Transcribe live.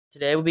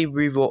Today we'll be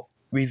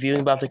reviewing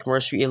about the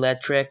Commercial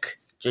Electric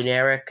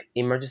generic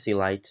emergency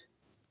light,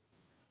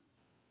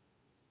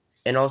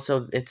 and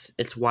also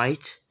it's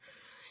white,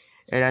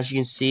 and as you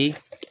can see,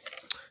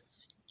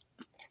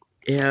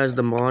 it has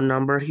the model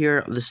number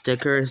here, the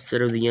sticker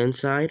instead of the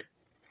inside.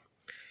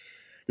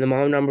 The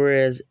model number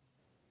is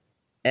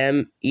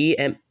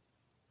MEML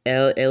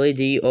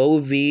LED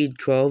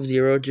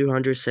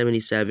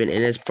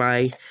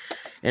OV1200277,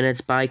 and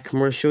it's by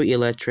Commercial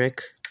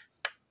Electric.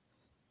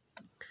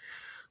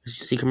 As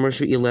you see,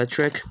 Commercial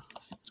Electric,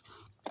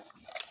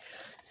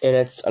 and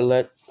it's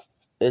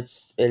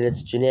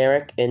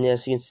generic. And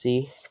as you can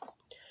see,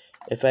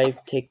 if I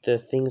take the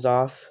things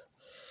off,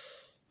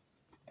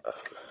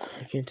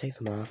 I can't take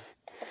them off.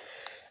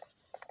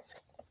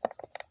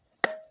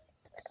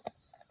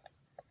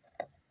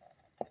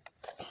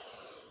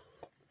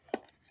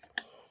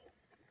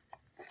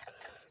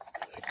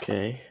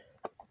 Okay.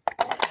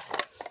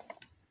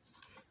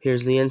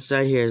 Here's the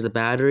inside. Here's the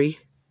battery.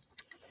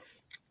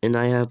 And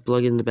I have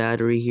plugged in the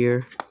battery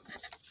here.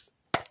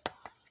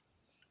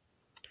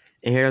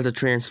 And here's the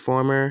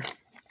transformer.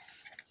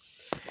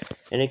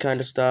 Any kind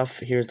of stuff.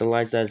 Here's the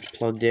lights that's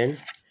plugged in.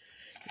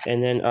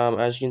 And then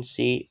as you can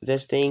see,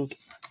 this thing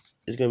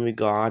is going to be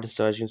God.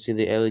 So as you can see,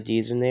 the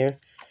LEDs in there.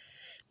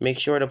 Make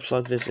sure to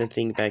plug this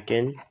thing back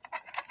in.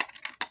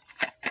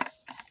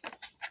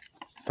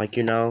 Like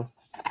you know.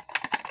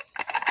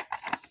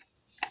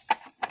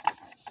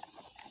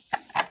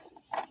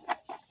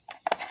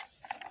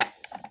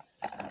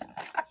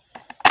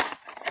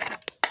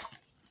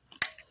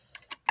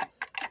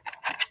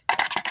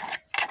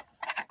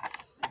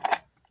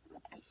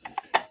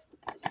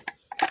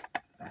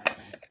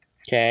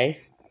 Okay.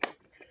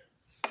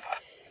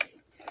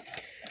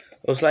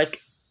 Looks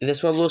like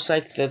this one looks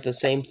like the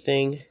same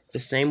thing, the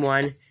same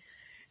one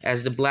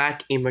as the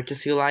black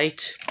emergency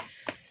light.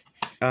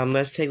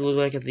 Let's take a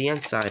look at the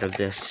inside of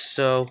this.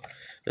 So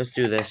let's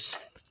do this.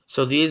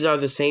 So these are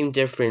the same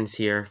difference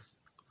here.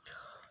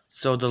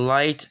 So the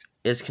light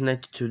is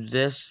connected to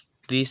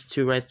these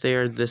two right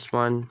there. This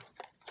one,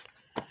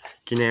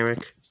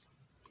 generic.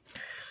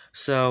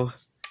 So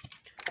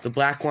the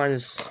black one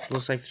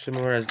looks like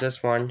similar as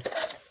this one.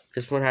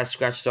 This one has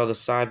scratches on the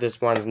side.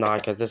 This one's not,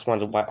 because this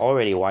one's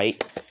already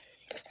white.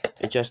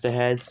 Adjust the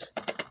heads.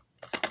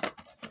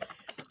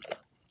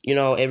 You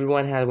know,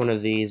 everyone had one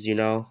of these, you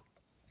know.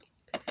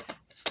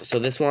 So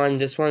this one's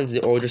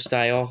the older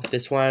style.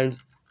 This one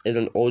is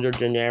an older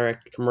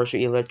generic Commercial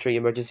Electric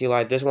emergency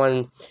light. This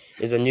one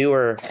is a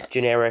newer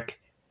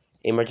generic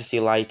emergency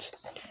light.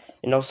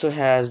 It also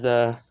has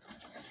the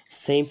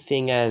same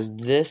thing as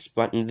this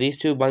button. These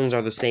two buttons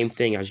are the same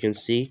thing, as you can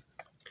see.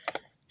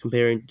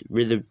 Comparing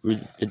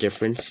the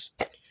difference.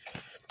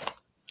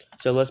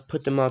 So let's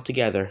put them all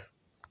together.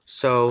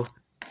 So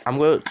I'm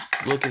going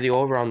to look at the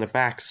over on the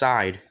back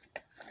side.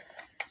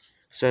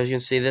 So as you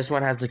can see, this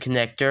one has the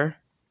connector.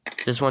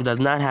 This one does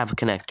not have a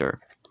connector.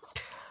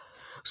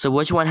 So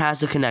which one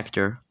has the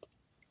connector?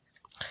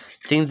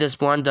 I think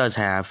this one does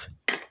have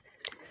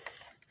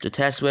the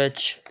test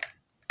switch,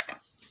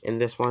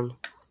 and this one.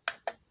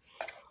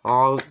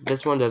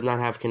 This one does not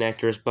have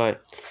connectors,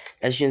 but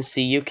as you can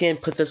see, you can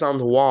put this on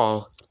the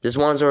wall. This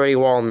one's already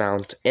wall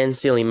mount and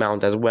ceiling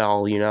mount as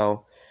well, you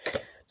know.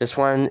 This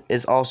one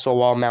is also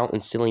wall mount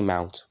and ceiling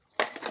mount.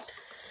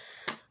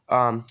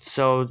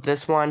 So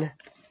this one,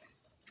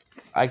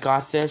 I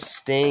got this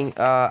thing,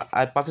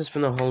 I bought this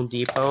from the Home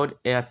Depot,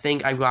 and I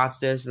think I got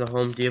this in the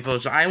Home Depot.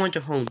 So I went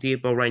to Home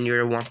Depot right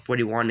near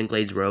 141 in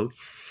Glades Road,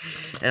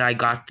 and I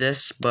got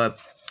this, but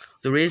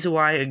the reason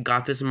why I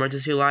got this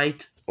emergency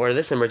light,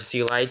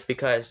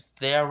 because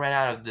they ran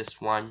out of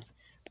this one,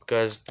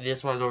 because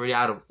this one's already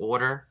out of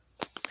order.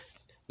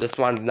 This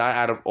one's not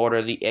out of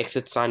order, the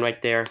exit sign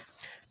right there.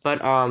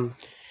 But,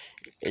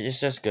 it's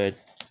just good.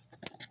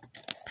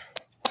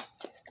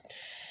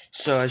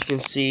 So, as you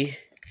can see,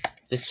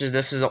 this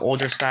is an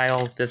older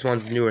style, this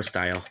one's newer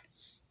style.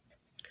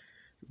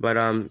 But,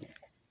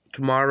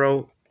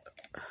 tomorrow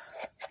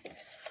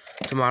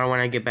when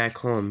I get back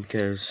home,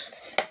 because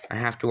I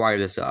have to wire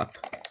this up.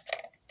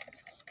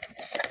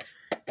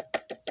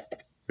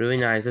 Really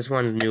nice. This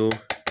one's new.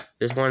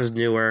 This one's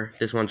newer.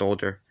 This one's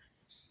older.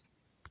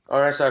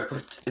 Alright, so I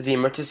put the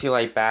emergency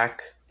light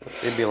back.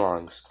 It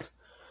belongs.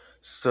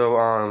 So,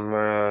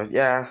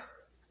 yeah.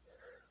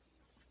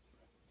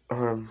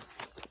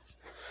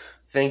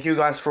 Thank you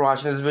guys for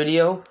watching this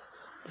video.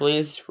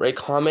 Please rate,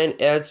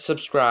 comment, and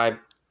subscribe.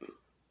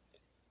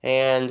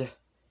 And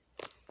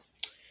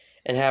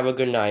have a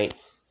good night.